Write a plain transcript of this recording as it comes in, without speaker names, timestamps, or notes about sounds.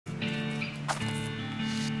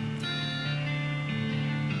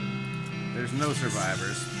There's no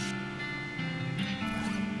survivors.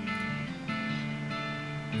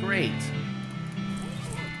 Great.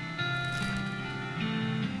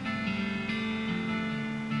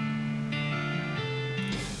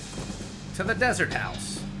 To the desert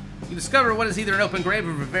house. You discover what is either an open grave or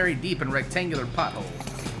a very deep and rectangular pothole.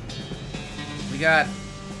 We got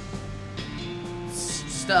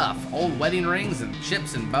stuff, old wedding rings and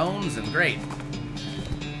chips and bones, and great.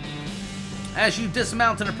 As you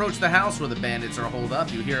dismount and approach the house where the bandits are holed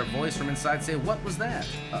up, you hear a voice from inside say, "What was that?"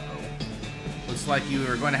 Uh-oh. Looks like you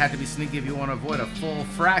are going to have to be sneaky if you want to avoid a full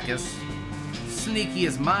fracas. Sneaky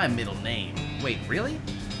is my middle name. Wait, really?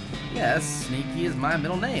 Yes, Sneaky is my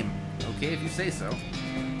middle name. Okay, if you say so.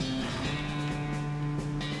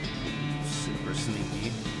 Super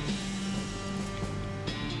sneaky.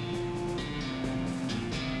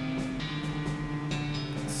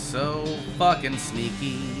 So fucking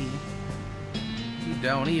sneaky. You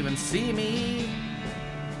don't even see me.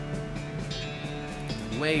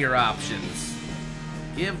 Weigh your options.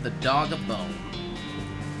 Give the dog a bone.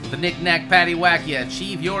 With a knick-knack paddywhack, you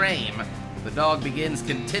achieve your aim. The dog begins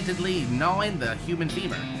contentedly gnawing the human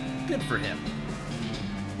femur. Good for him.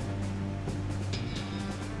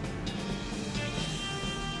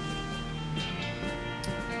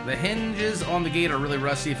 The hinges on the gate are really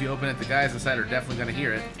rusty. If you open it, the guys inside are definitely going to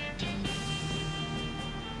hear it.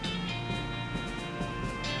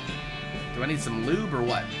 Do I need some lube or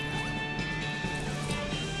what?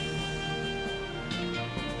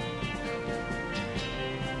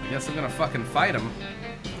 I guess I'm gonna fucking fight him.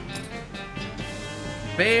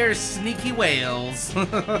 Bear sneaky whales.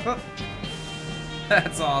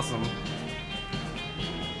 That's awesome.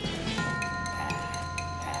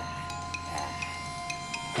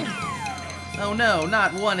 Oh no,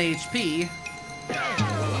 not 1 HP.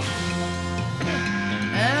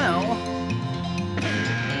 Ow.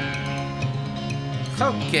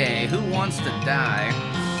 Okay, who wants to die?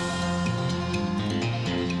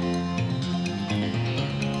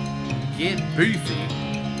 Get beefy.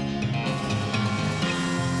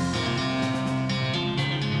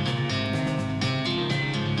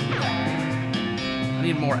 I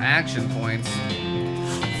need more action points.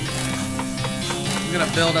 I'm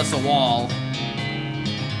gonna build us a wall.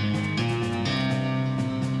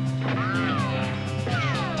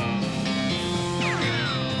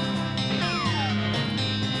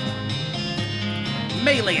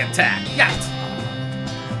 Melee attack. Got it.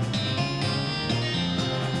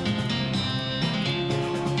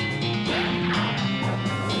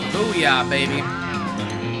 Booyah, baby.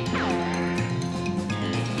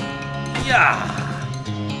 Yeah.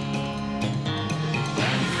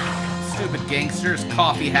 Stupid gangsters.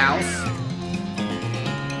 Coffee house.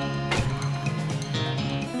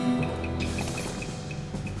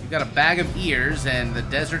 You got a bag of ears and the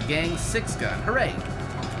Desert Gang 6-gun. Hooray.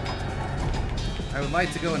 I would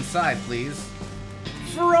like to go inside, please.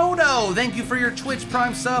 Frodo, thank you for your Twitch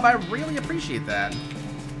Prime sub. I really appreciate that.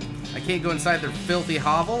 I can't go inside their filthy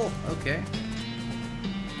hovel? Okay.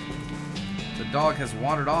 The dog has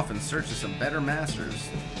wandered off in search of some better masters.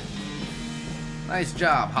 Nice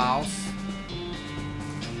job, house.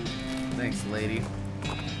 Thanks, lady.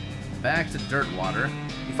 Back to Dirtwater.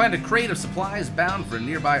 You find a crate of supplies bound for a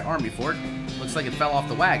nearby army fort. Looks like it fell off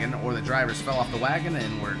the wagon, or the drivers fell off the wagon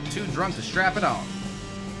and were too drunk to strap it on.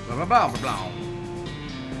 Blah, blah, blah, blah, blah.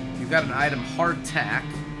 You've got an item, hardtack,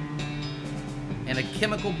 and a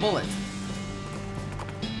chemical bullet.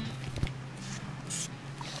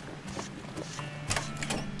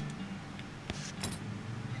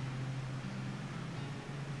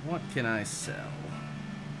 What can I sell?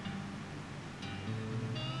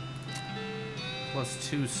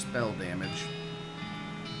 +2 spell damage.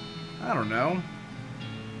 I don't know.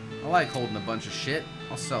 I like holding a bunch of shit.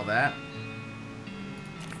 I'll sell that.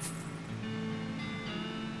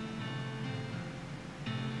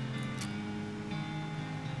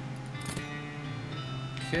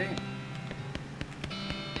 Okay.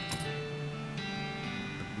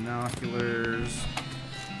 Binoculars.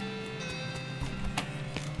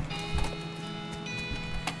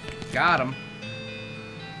 Got him.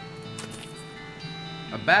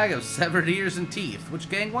 A bag of severed ears and teeth. Which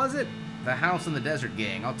gang was it? The House in the Desert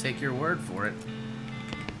Gang. I'll take your word for it.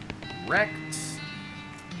 Wrecked.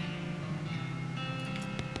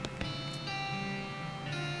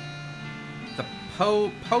 The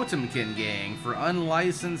Potemkin Gang for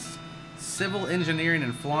unlicensed civil engineering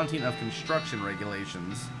and flaunting of construction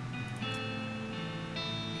regulations.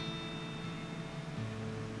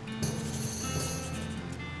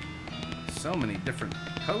 So many different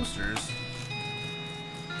posters.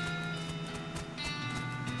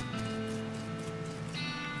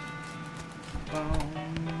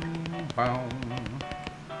 Boom, boom.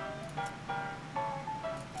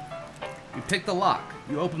 You pick the lock.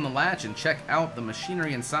 You open the latch and check out the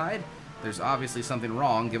machinery inside. There's obviously something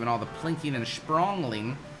wrong, given all the plinking and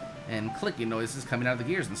sprongling and clicking noises coming out of the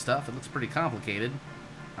gears and stuff. It looks pretty complicated.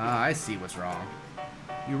 I see what's wrong.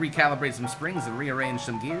 You recalibrate some springs and rearrange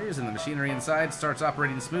some gears, and the machinery inside starts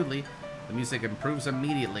operating smoothly. The music improves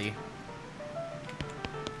immediately.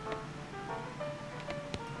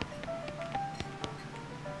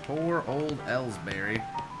 Poor old Ellsbury.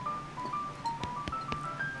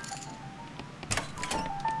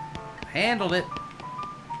 Handled it.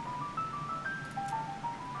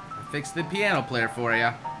 I fixed the piano player for you.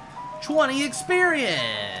 20 experience!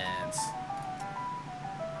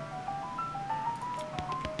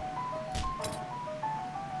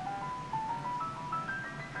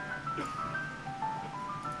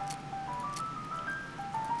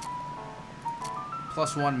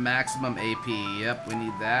 +1 maximum AP. Yep, we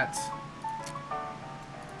need that.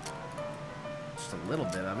 Just a little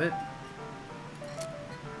bit of it.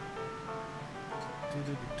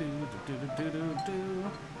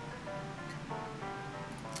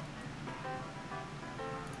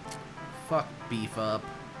 Fuck beef up.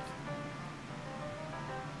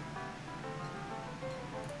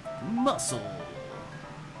 Muscle.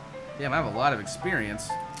 Damn, I have a lot of experience.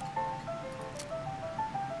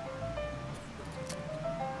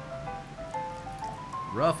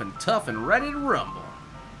 Rough and tough and ready to rumble.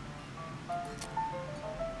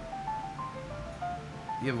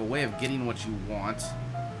 You have a way of getting what you want.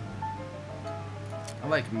 I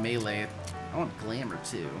like melee. I want glamour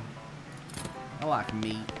too. I like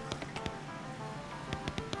meat.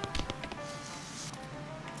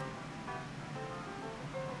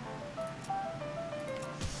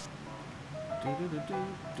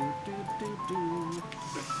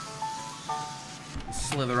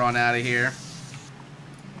 Slither on out of here.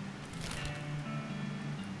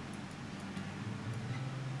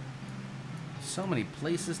 So many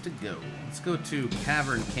places to go. Let's go to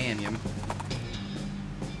Cavern Canyon.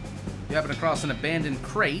 You happen across an abandoned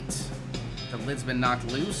crate. The lid's been knocked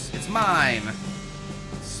loose. It's mine!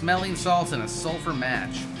 Smelling salts and a sulfur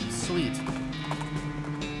match. Sweet.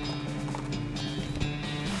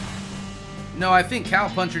 No, I think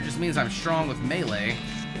Cowpuncher just means I'm strong with melee.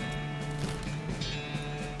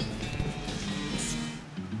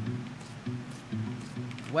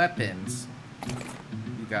 Weapons.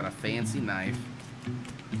 You got a fancy knife.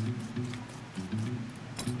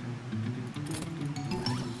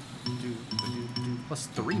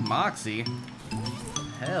 +3 Moxie.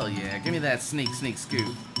 Hell yeah. Give me that sneak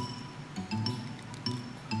scoop.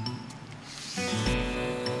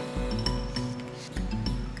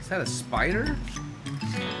 Is that a spider?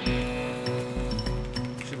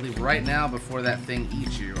 Should leave right now before that thing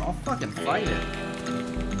eats you. I'll fucking fight it.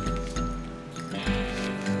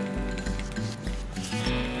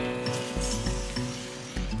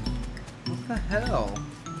 What the hell?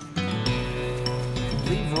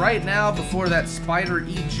 Leave right now before that spider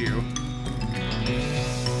eats you.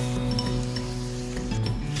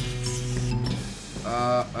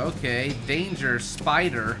 Okay. Danger,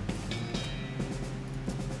 spider.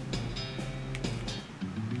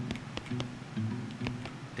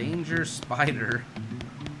 Danger, spider.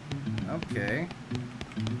 Okay.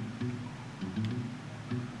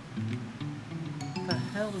 What the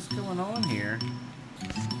hell is going on here?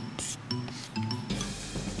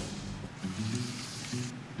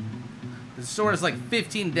 The door has like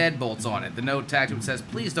 15 deadbolts on it. The note tagged to it says,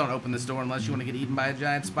 please don't open this door unless you want to get eaten by a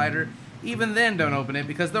giant spider. Even then, don't open it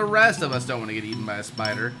because the rest of us don't want to get eaten by a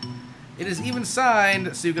spider. It is even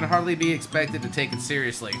signed, so you can hardly be expected to take it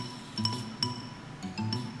seriously.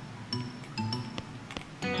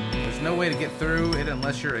 There's no way to get through it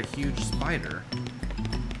unless you're a huge spider.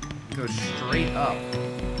 It goes straight up.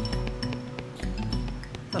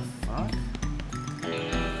 What the fuck?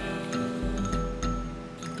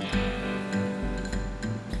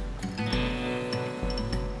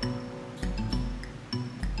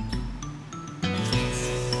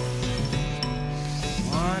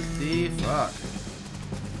 Fuck.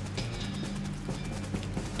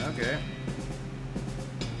 Okay.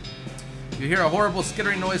 You hear a horrible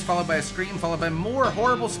skittering noise followed by a scream, followed by more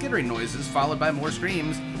horrible skittering noises, followed by more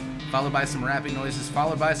screams, followed by some rapping noises,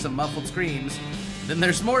 followed by some muffled screams. Then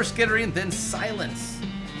there's more skittering, then silence.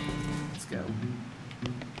 Let's go.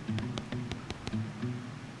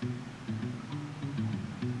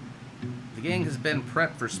 The gang has been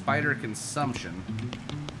prepped for spider consumption.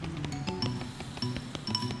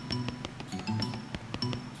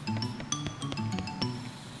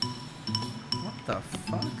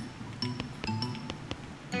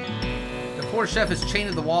 Poor chef is chained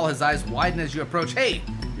to the wall, his eyes widen as you approach. Hey,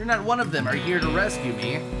 you're not one of them. Are you here to rescue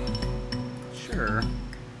me? Sure.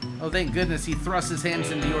 Oh, thank goodness. He thrusts his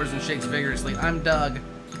hands into yours and shakes vigorously. I'm Doug.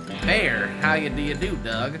 Bear, how do you do,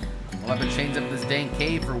 Doug? Well, I've been chained up in this dang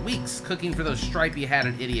cave for weeks, cooking for those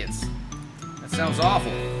stripy-hatted idiots. That sounds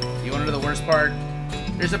awful. You want to know the worst part?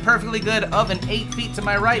 There's a perfectly good oven 8 feet to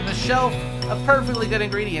my right and a shelf of perfectly good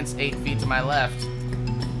ingredients 8 feet to my left.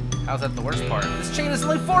 How's that the worst part? This chain is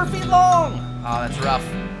only 4 feet long! Oh, that's rough.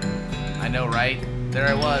 I know, right? There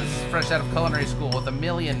I was, fresh out of culinary school with a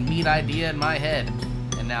million meat idea in my head.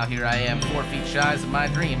 And now here I am, 4 feet shy of my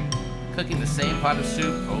dream, cooking the same pot of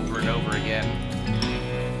soup over and over again.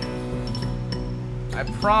 I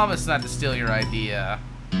promise not to steal your idea.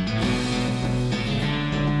 In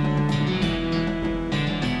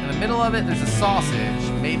the middle of it, there's a sausage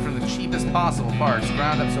made from the cheapest possible parts,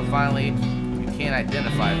 ground up so finely you can't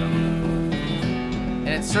identify them. And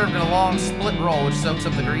it's served in a long split roll which soaks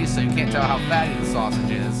up the grease so you can't tell how fatty the sausage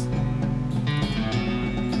is.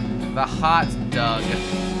 The hot Doug.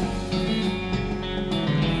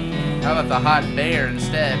 How about the hot bear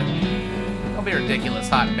instead? Don't be ridiculous,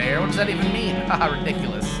 hot bear. What does that even mean? Haha,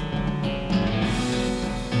 ridiculous.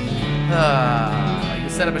 You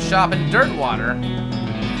set up a shop in Dirtwater.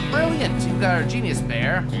 Brilliant. You've got our genius,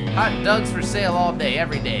 bear. Hot Doug's for sale all day,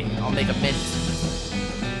 every day. I'll make a mint.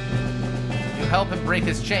 You help him break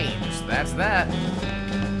his chains. That's that.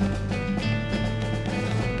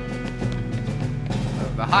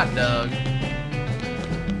 The hot Doug.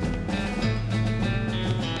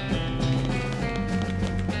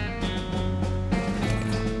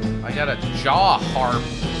 I got a jaw harp.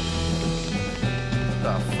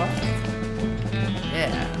 The fuck?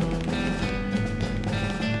 Yeah.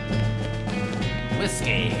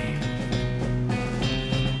 Whiskey.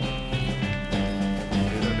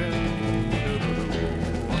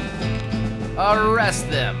 Arrest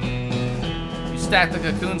them. You stack the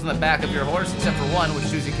cocoons on the back of your horse, except for one, which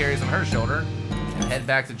Susie carries on her shoulder, and head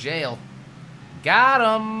back to jail. Got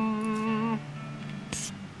 'em.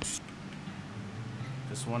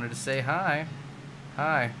 Just wanted to say hi.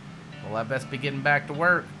 Hi. Well, I best be getting back to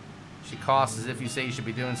work. She coughs as if you say you should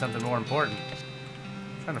be doing something more important.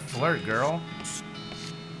 I'm trying to flirt, girl.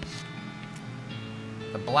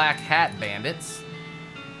 The Black Hat Bandits.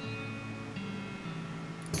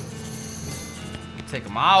 Take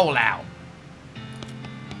them all out.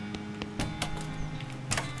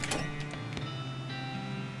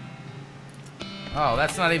 Oh,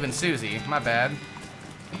 that's not even Susie. My bad.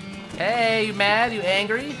 Hey, you mad? You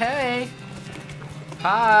angry? Hey.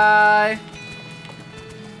 Hi.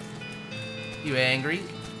 You angry?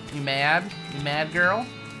 You mad? You mad, girl?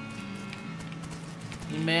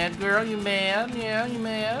 You mad, girl? You mad? Yeah, you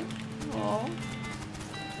mad? Oh.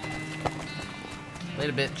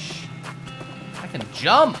 Later, bitch. I can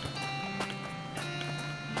jump.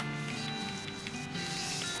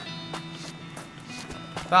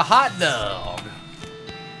 The hot dog.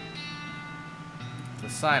 The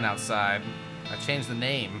sign outside. I changed the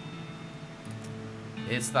name.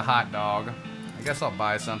 It's the hot dog. I guess I'll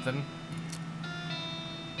buy something.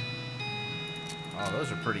 Oh,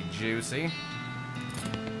 those are pretty juicy.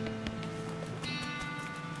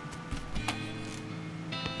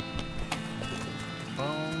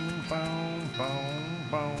 Boom, boom, boom,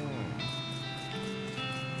 boom.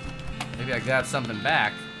 Maybe I got something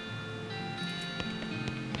back.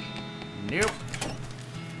 Nope.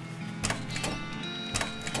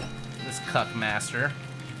 This cuck master.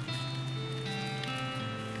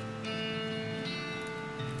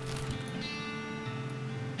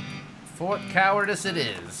 Fort Cowardice it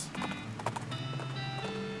is.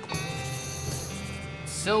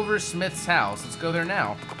 Silversmith's house. Let's go there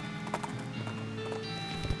now.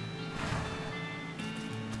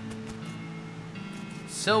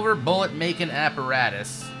 Silver bullet making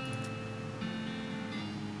apparatus.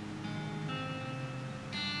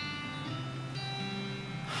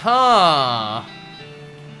 Huh.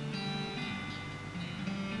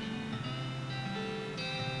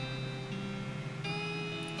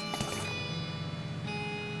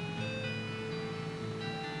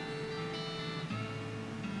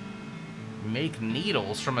 Make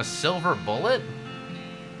needles from a silver bullet?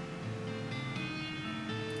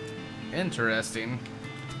 Interesting.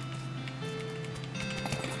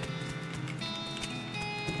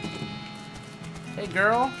 Hey,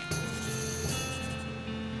 girl.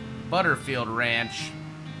 Butterfield Ranch.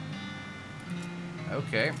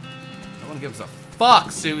 Okay. No one gives a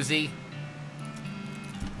fuck, Susie.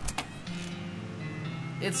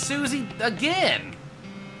 It's Susie again.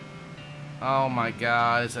 Oh my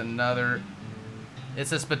god, it's another...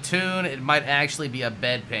 It's a spittoon. It might actually be a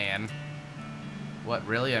bedpan. What,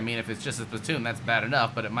 really? I mean, if it's just a platoon, that's bad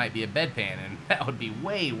enough, but it might be a bedpan, and that would be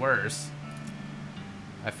way worse.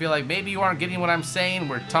 I feel like maybe you aren't getting what I'm saying.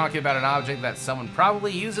 We're talking about an object that someone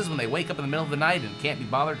probably uses when they wake up in the middle of the night and can't be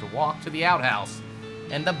bothered to walk to the outhouse.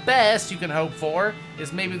 And the best you can hope for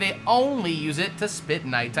is maybe they only use it to spit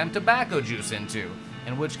nighttime tobacco juice into,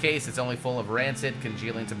 in which case it's only full of rancid,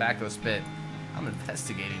 congealing tobacco spit. I'm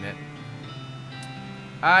investigating it.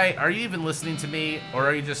 Are you even listening to me, or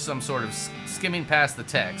are you just some sort of skimming past the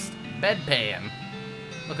text? Bedpan.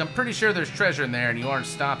 Look, I'm pretty sure there's treasure in there and you aren't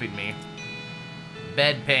stopping me.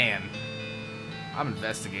 Bedpan. I'm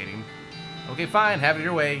investigating. Okay, fine, have it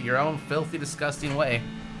your way, your own filthy, disgusting way.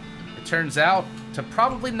 It turns out to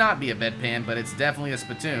probably not be a bedpan, but it's definitely a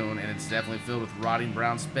spittoon, and it's definitely filled with rotting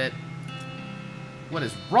brown spit. What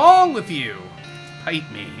is wrong with you? Bite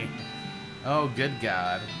me. Oh, good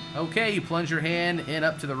God. Okay, you plunge your hand in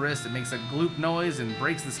up to the wrist. It makes a gloop noise and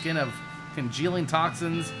breaks the skin of congealing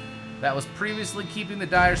toxins that was previously keeping the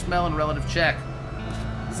dire smell in relative check.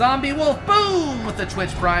 Zombie wolf, boom! With the Twitch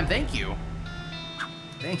Prime, thank you.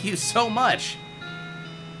 Thank you so much.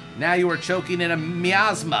 Now you are choking in a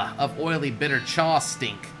miasma of oily, bitter chaw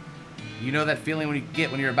stink. You know that feeling when you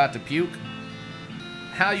get when you're about to puke?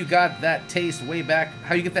 How you got that taste way back,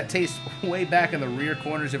 how you get that taste way back in the rear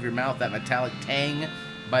corners of your mouth, that metallic tang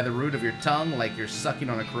by the root of your tongue, like you're sucking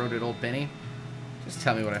on a corroded old penny? Just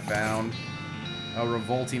tell me what I found. A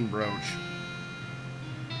revolting brooch.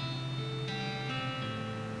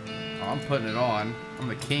 Oh, I'm putting it on. I'm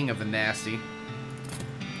the king of the nasty.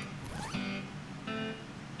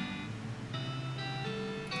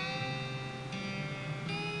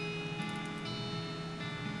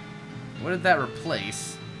 What did that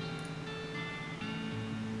replace?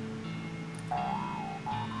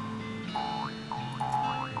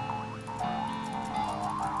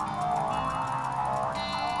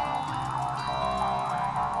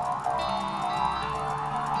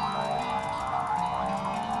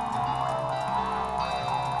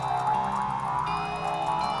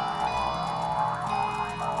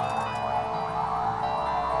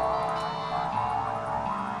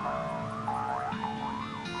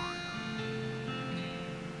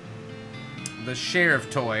 The sheriff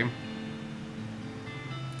toy.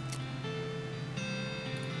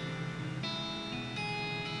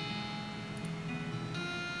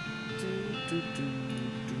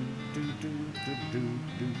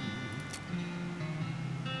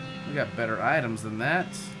 We got better items than that.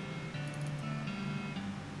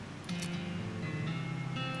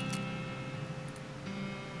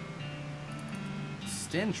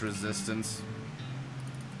 Stench resistance.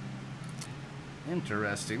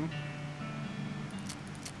 Interesting.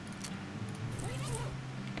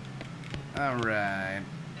 Alright.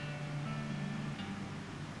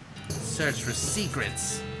 Search for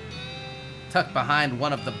secrets. Tucked behind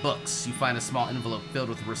one of the books, you find a small envelope filled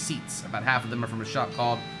with receipts. About half of them are from a shop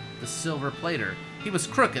called the Silver Plater. He was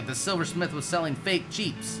crooked. The silversmith was selling fake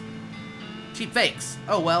cheaps. Cheap fakes.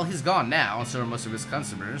 Oh well, he's gone now, and so are most of his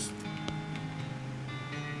customers.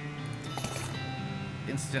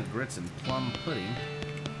 Instant grits and plum pudding.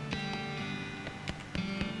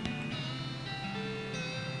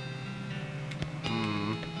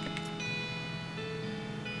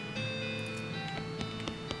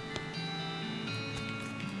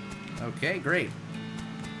 Okay, great.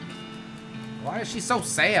 Why is she so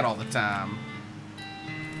sad all the time?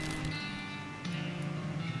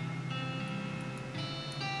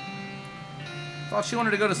 Thought she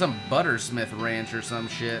wanted to go to some Buttersmith Ranch or some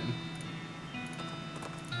shit.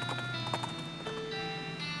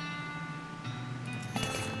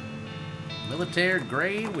 Military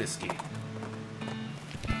grade whiskey.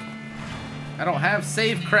 I don't have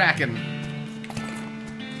safe cracking.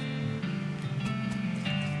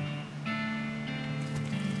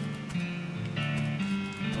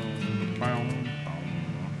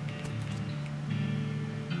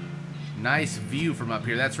 Nice view from up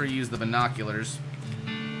here. That's where you use the binoculars.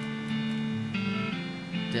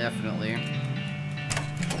 Definitely.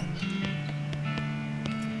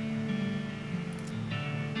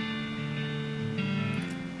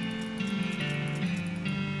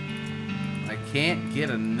 I can't get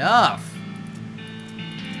enough.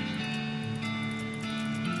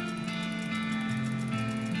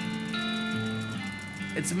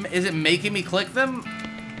 Is it making me click them?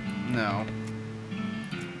 No.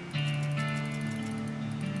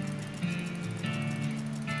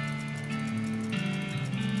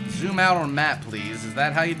 Zoom out on map, please. Is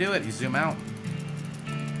that how you do it? You zoom out?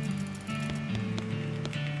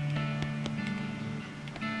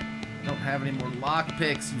 Don't have any more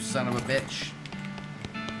lockpicks, you son of a bitch.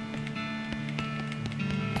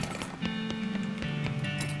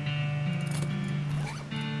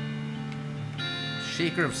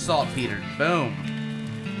 Shaker of saltpeter. Boom.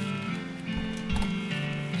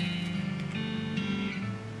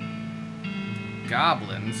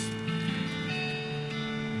 Goblins.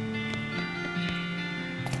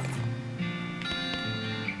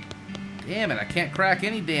 Damn it, I can't crack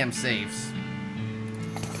any damn safes.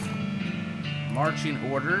 Marching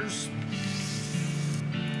orders.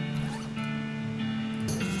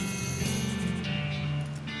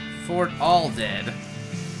 Fort Alldead.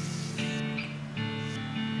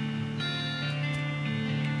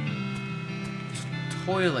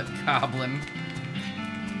 Toilet goblin.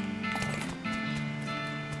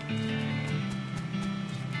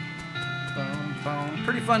 Boom, boom.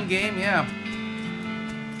 Pretty fun game, yeah.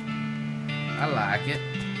 I like it.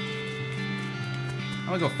 I'm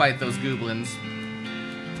gonna go fight those goblins.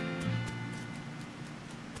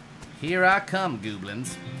 Here I come,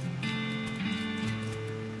 goblins.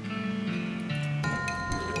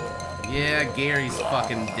 Yeah, Gary's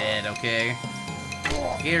fucking dead, okay?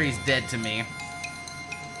 Gary's dead to me.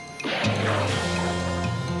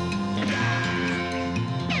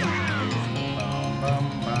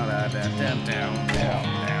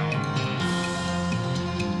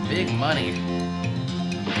 Big money.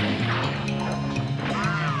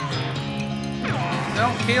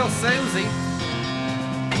 Don't kill Susie.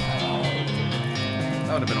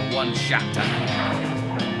 That would have been a one-shot time.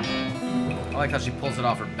 I like how she pulls it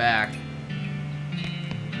off her back.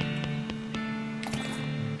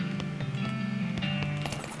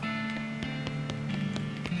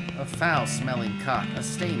 A foul-smelling cot, a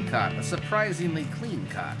stained cot, a surprisingly clean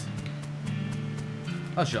cot.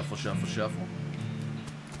 A shuffle, shuffle, shuffle.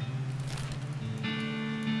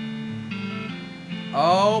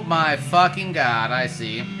 Oh my fucking god, I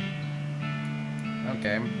see.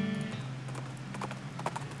 Okay.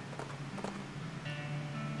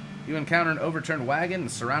 You encounter an overturned wagon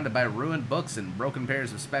surrounded by ruined books and broken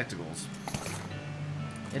pairs of spectacles.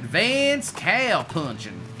 Advanced cow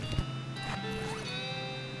punching.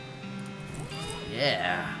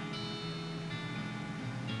 Yeah.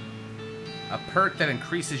 A perk that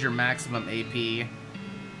increases your maximum AP,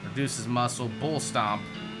 reduces muscle, bull stomp.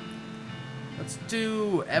 Let's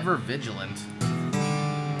do ever vigilant. And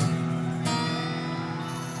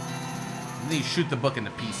then you shoot the book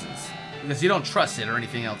into pieces. Because you don't trust it or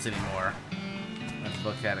anything else anymore. That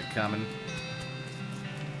book had it coming.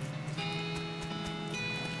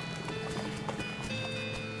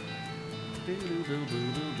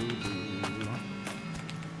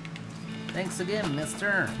 Thanks again,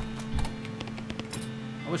 mister.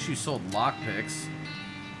 I wish you sold lockpicks.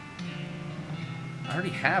 I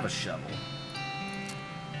already have a shovel.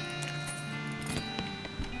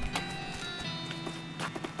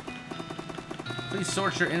 Please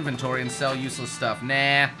sort your inventory and sell useless stuff.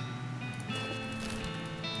 Nah.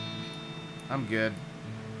 I'm good.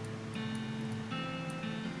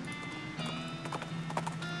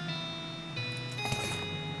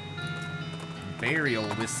 Burial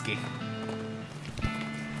whiskey.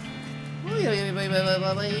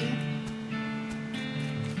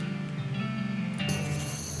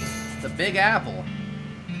 The Big Apple.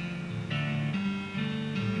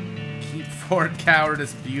 Keep Fort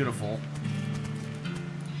Cowardice beautiful.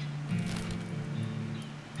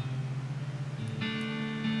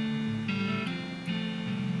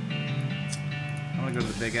 I'm gonna go to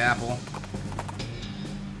the Big Apple.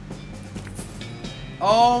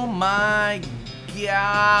 Oh my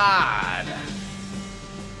god!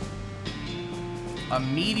 A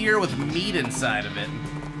meteor with meat inside of it.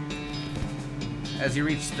 As you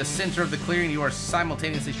reach the center of the clearing, you are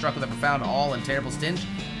simultaneously struck with a profound awe and terrible stench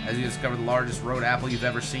as you discover the largest road apple you've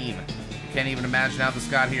ever seen. You can't even imagine how this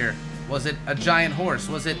got here. Was it a giant horse?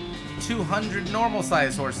 Was it 200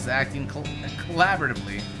 normal-sized horses acting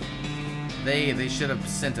collaboratively? They should have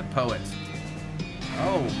sent a poet.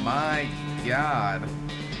 Oh my god.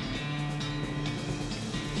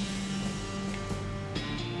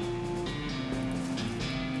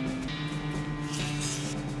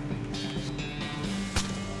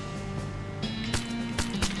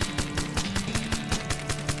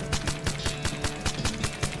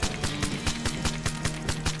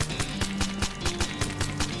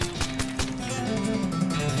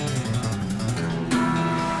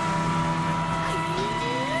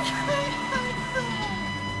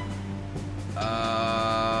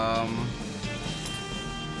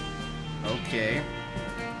 Okay.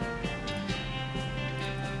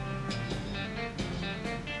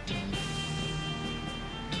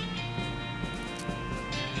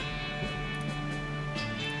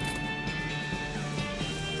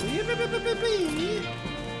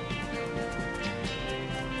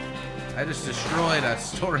 I just destroyed a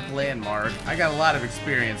historic landmark. I got a lot of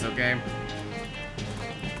experience, okay?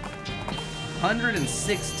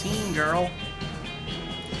 116, girl.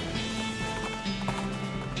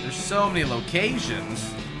 There's so many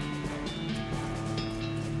locations.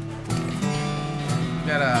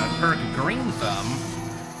 Got a perk green thumb.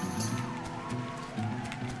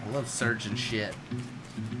 I love searching shit.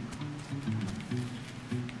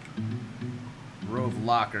 Row of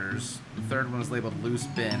lockers. The third one is labeled loose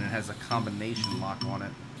bin and has a combination lock on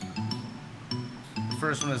it. The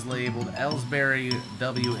first one is labeled Ellsbury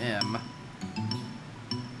WM.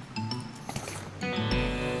 I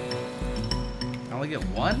only get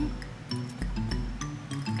one?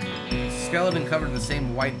 Skeleton covered in the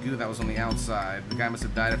same white goo that was on the outside. The guy must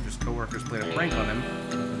have died after his coworkers played a prank on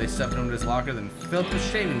him. They stuffed him into his locker, then filled it with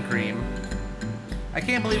shaving cream. I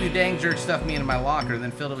can't believe you dang jerk stuffed me into my locker and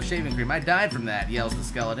then filled it with shaving cream. I died from that, yells the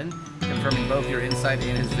skeleton, confirming both your insight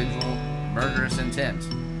and his vengeful, murderous intent.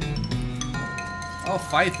 I'll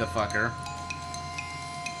fight the fucker.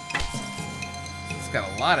 He's got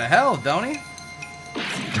a lot of health, don't he?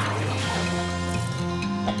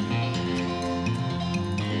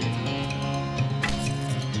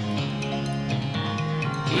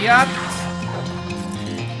 Yup.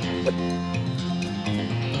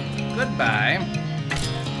 Goodbye.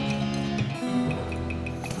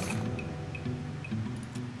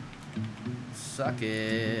 Suck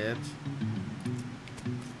it.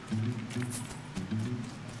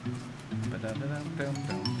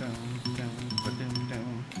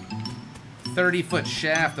 30-foot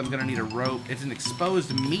shaft. I'm gonna need a rope. It's an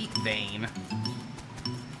exposed meat vein.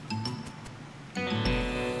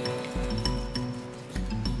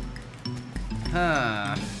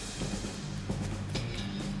 Huh.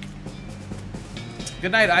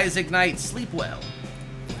 Good night, Isaac Knight. Sleep well.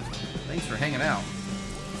 Thanks for hanging out.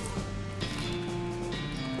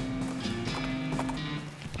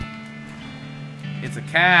 It's a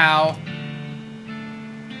cow.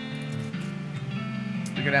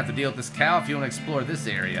 You're gonna have to deal with this cow if you want to explore this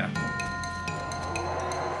area.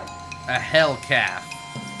 A hell calf.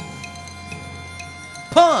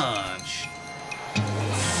 Punch!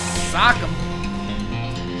 Sock him.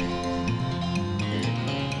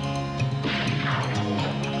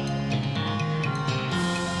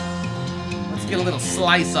 Let's get a little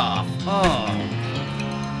slice off. Oh.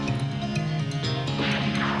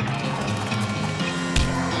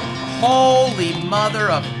 Holy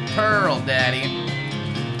mother of pearl, daddy.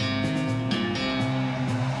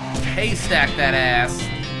 Haystack that ass.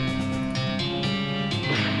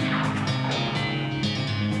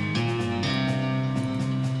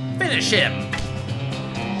 Finish him.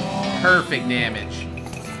 Perfect damage.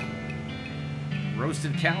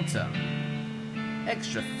 Roasted cow tongue.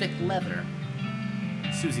 Extra thick leather.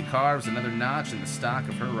 Susie carves another notch in the stock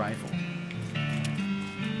of her rifle.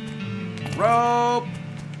 Rope.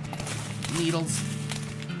 Needles.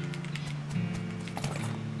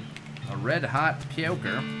 A red-hot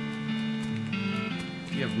poker.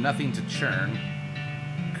 You have nothing to churn.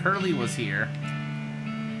 Curly was here.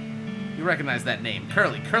 You recognize that name.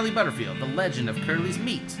 Curly Butterfield, the legend of Curly's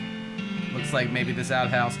meat. Looks like maybe this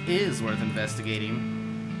outhouse is worth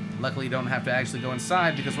investigating. Luckily, you don't have to actually go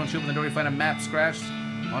inside, because once you open the door, you find a map scratched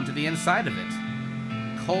onto the inside of it.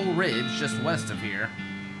 Coal Ridge, just west of here.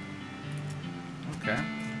 Okay.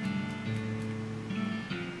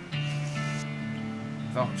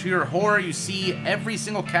 So, to your horror, you see every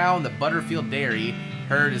single cow in the Butterfield Dairy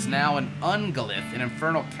herd is now an ungolith, an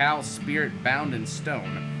infernal cow spirit bound in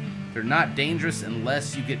stone. They're not dangerous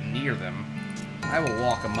unless you get near them. I will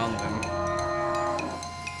walk among them.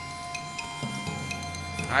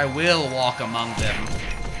 I will walk among them.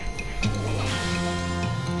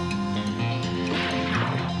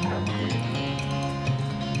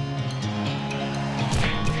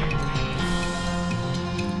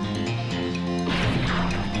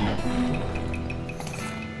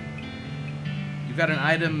 You got an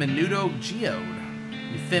item, Menudo Geode.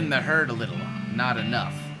 You thin the herd a little. Not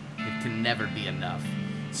enough. It can never be enough.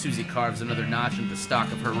 Susie carves another notch into the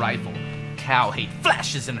stock of her rifle. Cow hate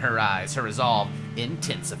flashes in her eyes. Her resolve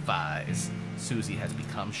intensifies. Susie has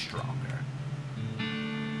become stronger.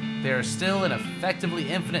 There are still an effectively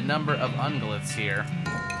infinite number of ungoliths here.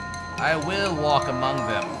 I will walk among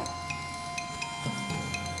them.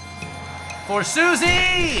 For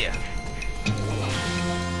Susie!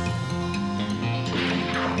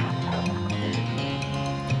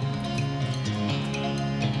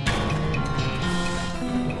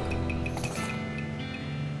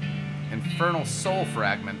 Infernal soul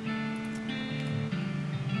fragment.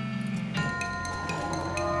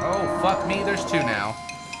 Oh, fuck me, there's two now.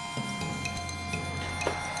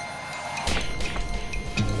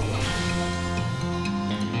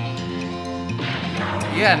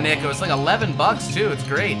 Yeah, Nick, it was like 11 bucks too. It's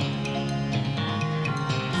great.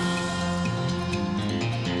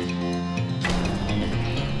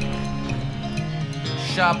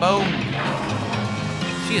 Shaboom.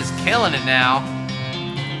 She is killing it now.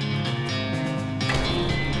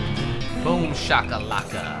 Boom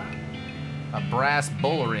shakalaka. A brass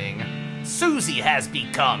bull ring. Susie has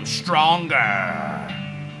become stronger.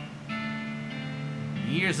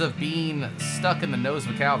 Years of being stuck in the nose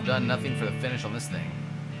of a cow have done nothing for the finish on this thing.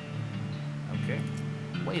 Okay.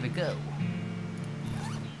 Way to go.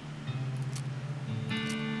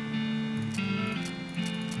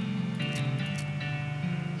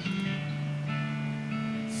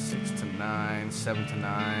 Six to 9, 7 to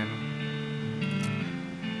 9.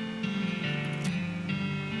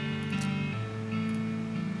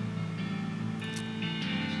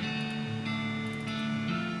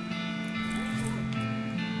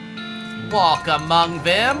 Walk among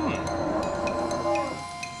them.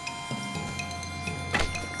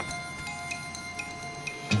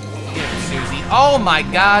 Get it, Susie. Oh my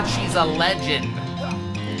God, she's a legend.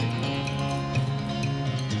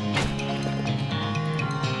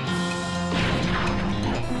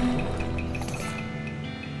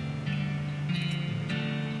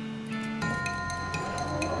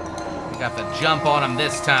 We got the jump on him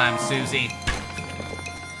this time, Susie.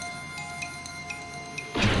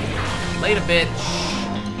 Later, bitch.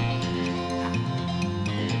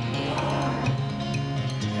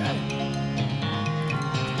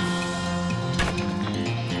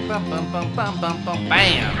 Bum, bum, bum, bum, bum, bum,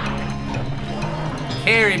 bam.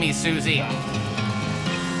 Carry me, Susie.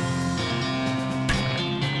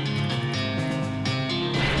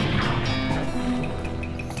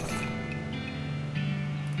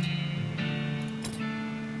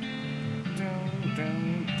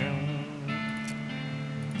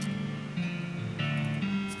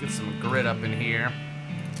 Get some grit up in here.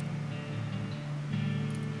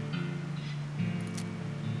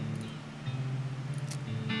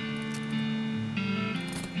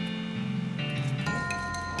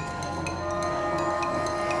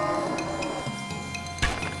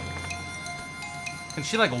 Can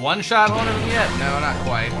she like one-shot one of them yet? No, not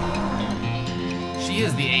quite. She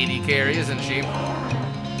is the AD carry, isn't she?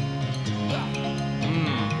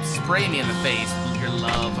 Spray me in the face with your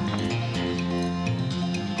love.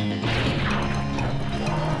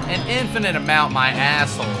 An infinite amount, my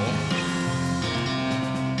asshole.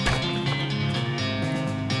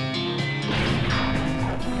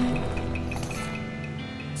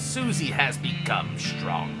 Susie has become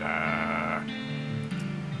stronger.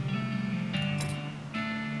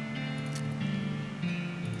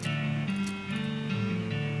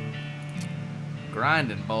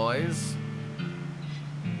 Grinding, boys.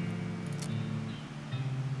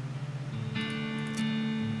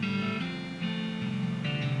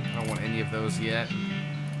 Of those yet.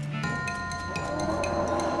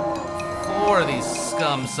 4 of these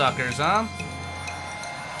scum suckers, huh?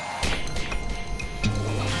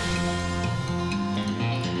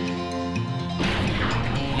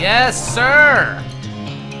 Yes, sir!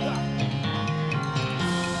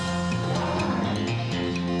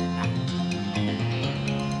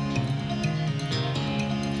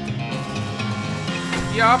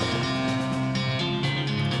 Yup.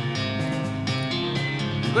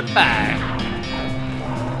 Goodbye.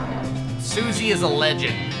 Susie is a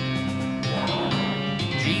legend.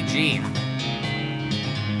 GG.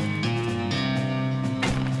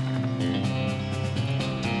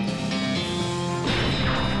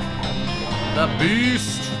 The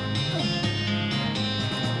Beast.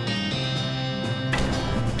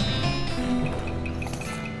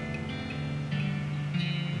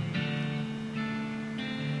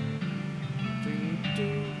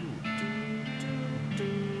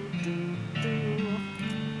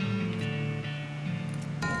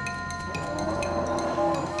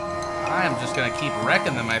 I am just gonna keep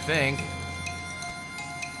wrecking them, I think.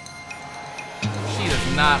 She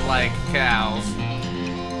does not like cows.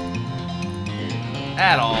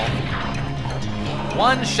 At all.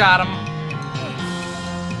 One shot him.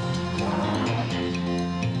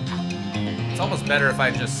 It's almost better if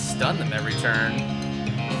I just stun them every turn.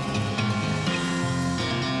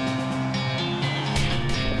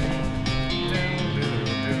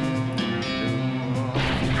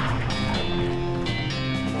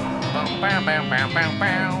 Bam, bam, bam, bam,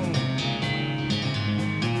 bam.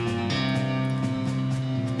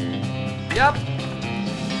 Yep.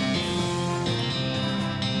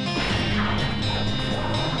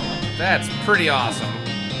 That's pretty awesome.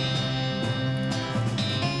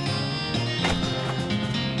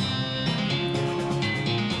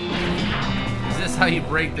 Is this how you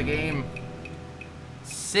break the game?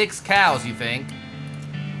 6 cows, you think?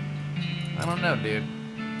 I don't know, dude.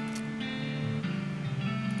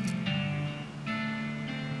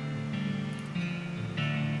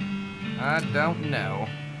 I don't know.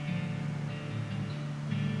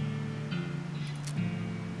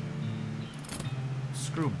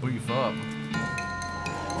 Screw beef up.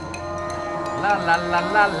 La la la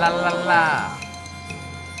la la la la.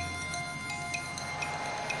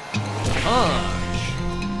 Punch.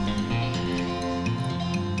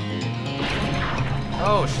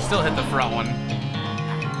 Oh, she still hit the front one.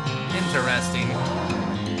 Interesting.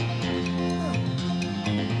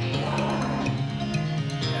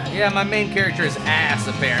 Yeah, my main character is ass,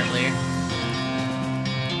 apparently.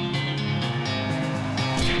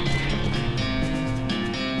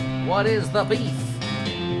 What is the beef?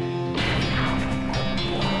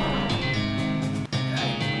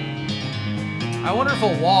 I wonder if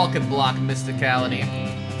a wall could block mysticality.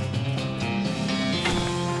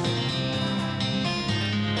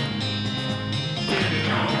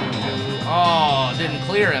 Oh, didn't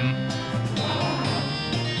clear him.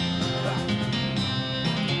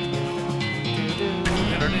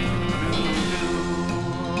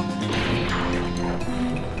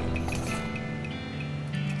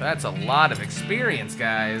 That's a lot of experience,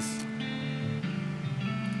 guys.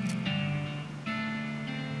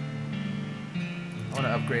 I want to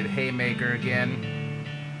upgrade Haymaker again.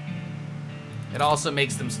 It also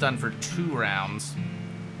makes them stun for 2 rounds.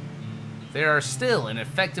 There are still an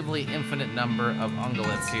effectively infinite number of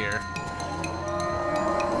ungulates here.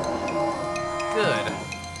 Good.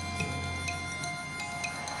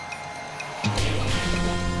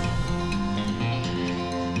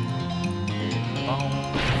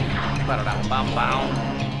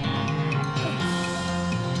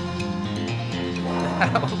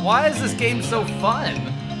 Why is this game so fun?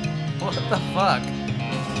 What the fuck?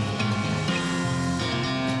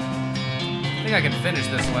 I think I can finish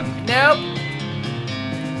this one. Nope!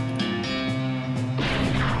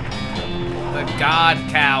 The God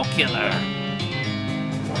Cow Killer.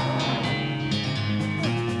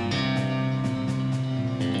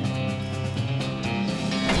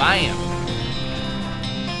 Bam!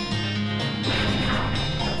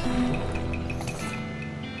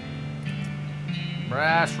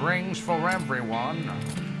 Brass rings for everyone.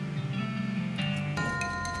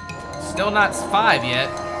 Still not 5 yet.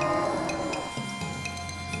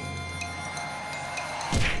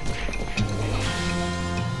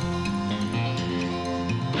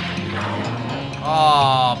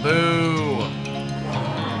 Aw, boo.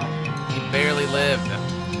 He barely lived.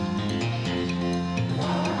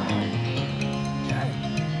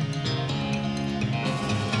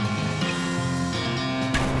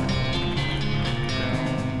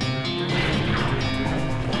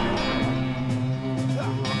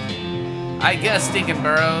 I guess, Stinking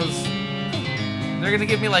Burrows. They're gonna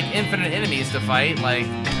give me, like, infinite enemies to fight. Like,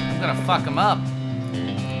 I'm gonna fuck them up.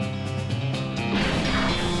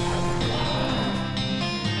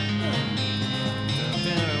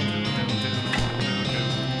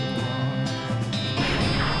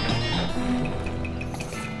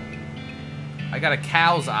 I got a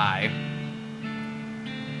cow's eye.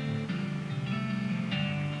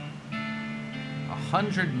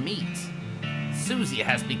 100 meat. Susie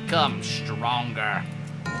has become stronger.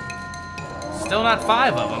 Still not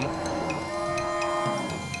 5 of them.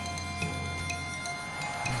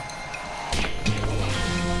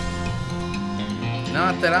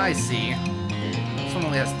 Not that I see. This one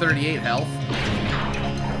only has 38 health.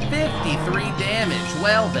 53 damage.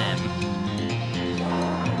 Well then.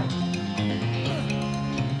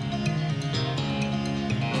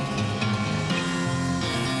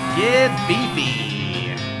 Get beefy.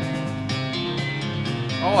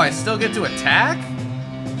 Oh, I still get to attack?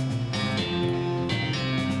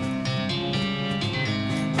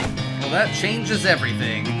 Well, that changes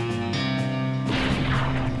everything.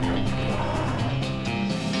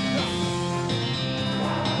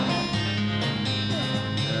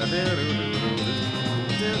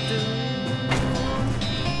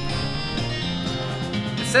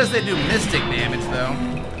 It says they do mystic damage, though.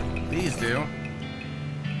 These do.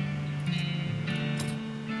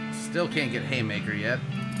 Still can't get Haymaker yet.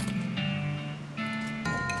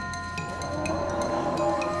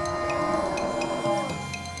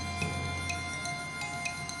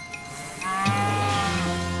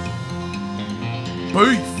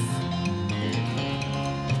 Beef!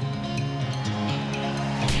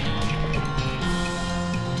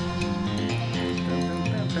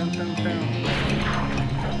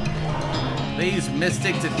 They use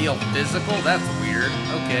Mystic to deal physical? That's weird.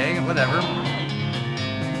 Okay, whatever.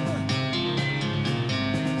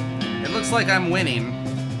 It looks like I'm winning.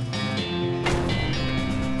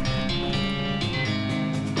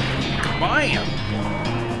 Bam!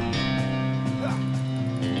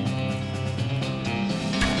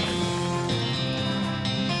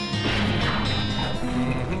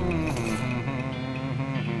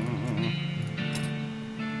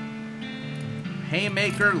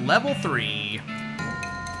 Haymaker level 3.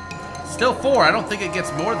 Still 4. I don't think it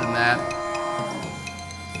gets more than that.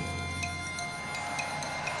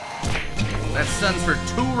 That stuns for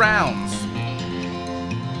 2 rounds.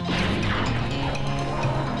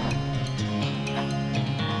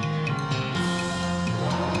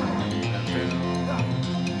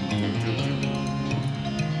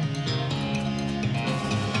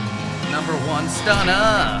 Number 1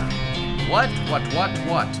 stunner. What?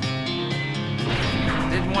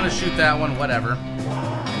 Didn't want to shoot that one, whatever.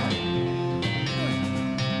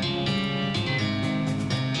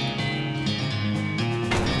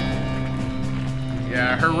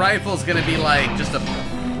 Yeah, her rifle's gonna be like just a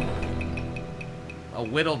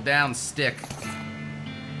whittled down stick.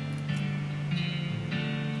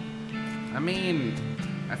 I mean,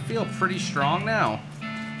 I feel pretty strong now.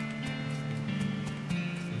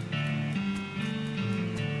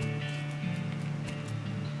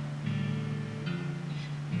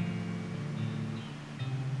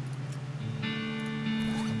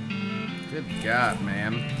 Good God,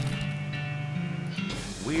 man.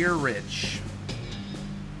 We're rich.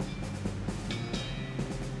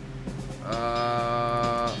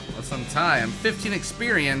 Let's untie him. 15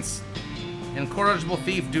 experience. Incorrigible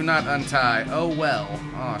thief, do not untie. Oh well.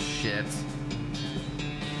 Oh shit.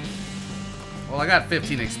 Well, I got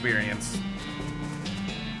 15 experience.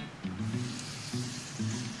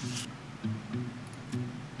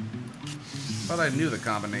 Thought I knew the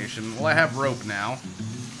combination. Well, I have rope now.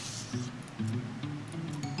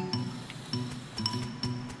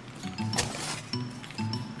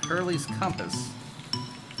 Curly's compass.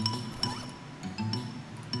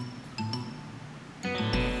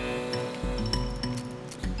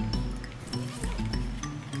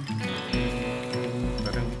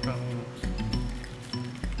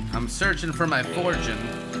 I'm searching for my fortune.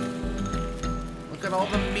 Look at all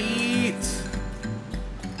the meat.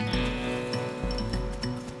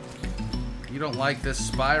 You don't like this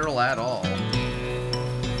spiral at all.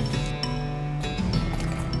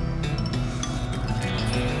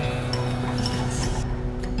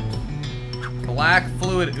 Black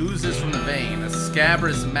fluid oozes from the vein. A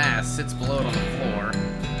scabrous mass sits below it on the floor.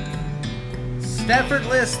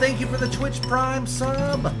 Steffortless, thank you for the Twitch Prime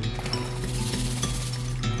sub. I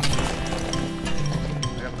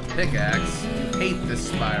got the pickaxe. You hate this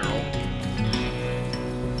spiral.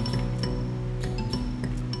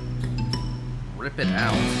 Rip it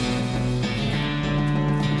out.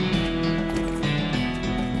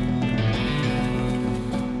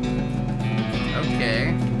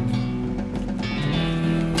 Okay.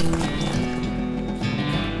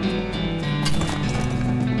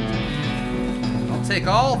 Take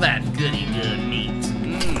all that goody good meat.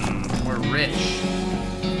 Mmm, we're rich.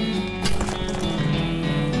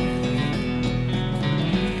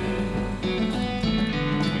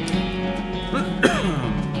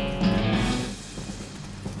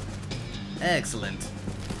 Excellent.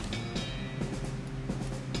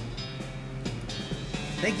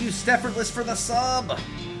 Thank you, Steffortless, for the sub.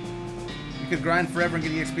 You could grind forever and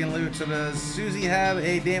get EXP and loot. So does Susie have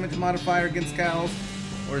a damage modifier against cows,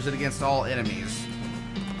 or is it against all enemies?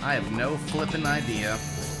 I have no flippin' idea.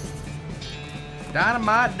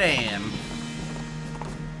 Dynamite Dan.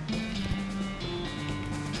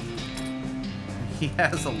 He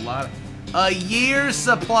has a lot of... A year's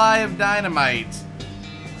supply of dynamite.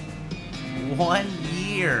 1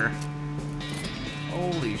 year.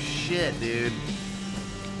 Holy shit, dude.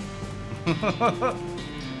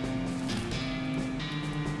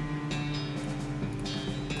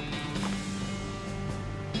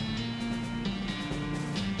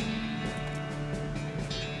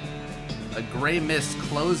 A gray mist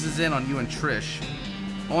closes in on you and Trish.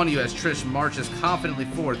 On you as Trish marches confidently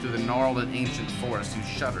forward through the gnarled and ancient forest. You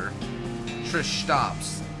shudder. Trish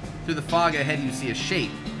stops. Through the fog ahead you see a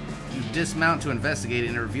shape. You dismount to investigate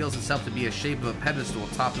and it reveals itself to be a shape of a pedestal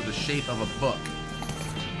topped with the shape of a book.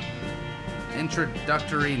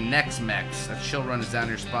 Introductory Nex-Mex. A chill runs down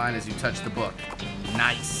your spine as you touch the book.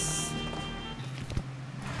 Nice.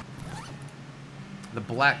 The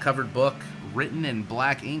black-covered book, written in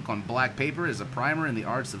black ink on black paper, is a primer in the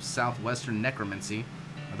arts of southwestern necromancy,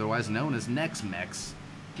 otherwise known as Nex-Mex.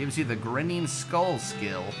 Gives you the grinning skull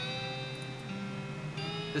skill.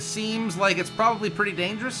 This seems like it's probably pretty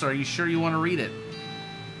dangerous. Are you sure you want to read it?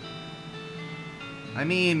 I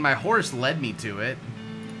mean, my horse led me to it.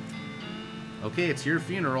 Okay, it's your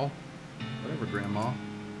funeral. Whatever, Grandma.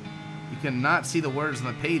 You cannot see the words on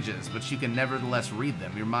the pages, but you can nevertheless read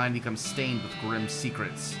them. Your mind becomes stained with grim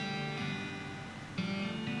secrets.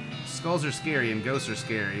 Skulls are scary and ghosts are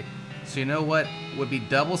scary. So you know what would be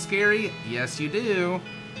double scary? Yes, you do.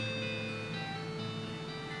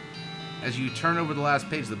 As you turn over the last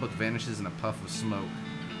page, the book vanishes in a puff of smoke.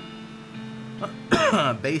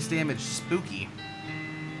 Base damage spooky.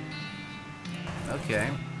 Okay.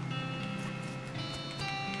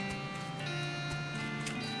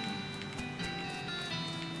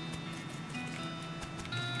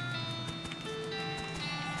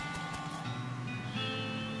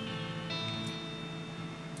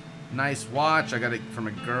 Nice watch. I got it from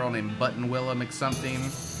a girl named Buttonwilla McSomething.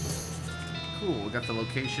 Cool. We got the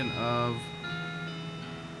location of...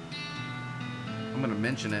 I'm going to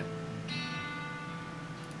mention it.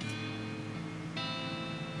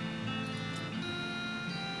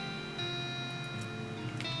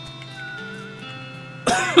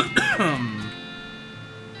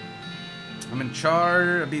 I'm in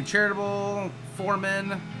charge of being charitable.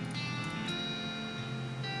 Foreman.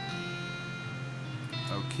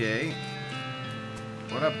 Okay.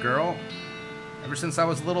 What up, girl? Ever since I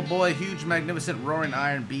was a little boy, huge, magnificent, roaring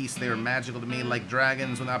iron beasts, they were magical to me like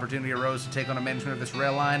dragons. When the opportunity arose to take on the management of this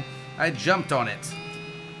rail line, I jumped on it.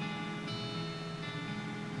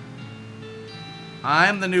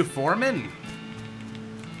 I'm the new foreman?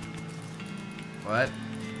 What?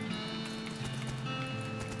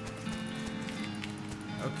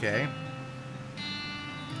 Okay.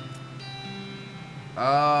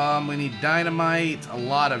 We need dynamite. A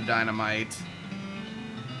lot of dynamite.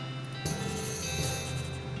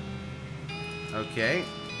 Okay.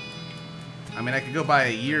 I mean, I could go buy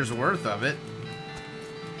a year's worth of it.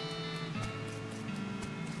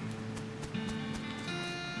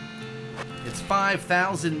 It's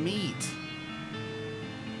 5,000 meat.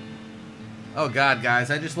 Oh, God, guys.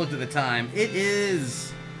 I just looked at the time. It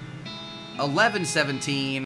is 11:17.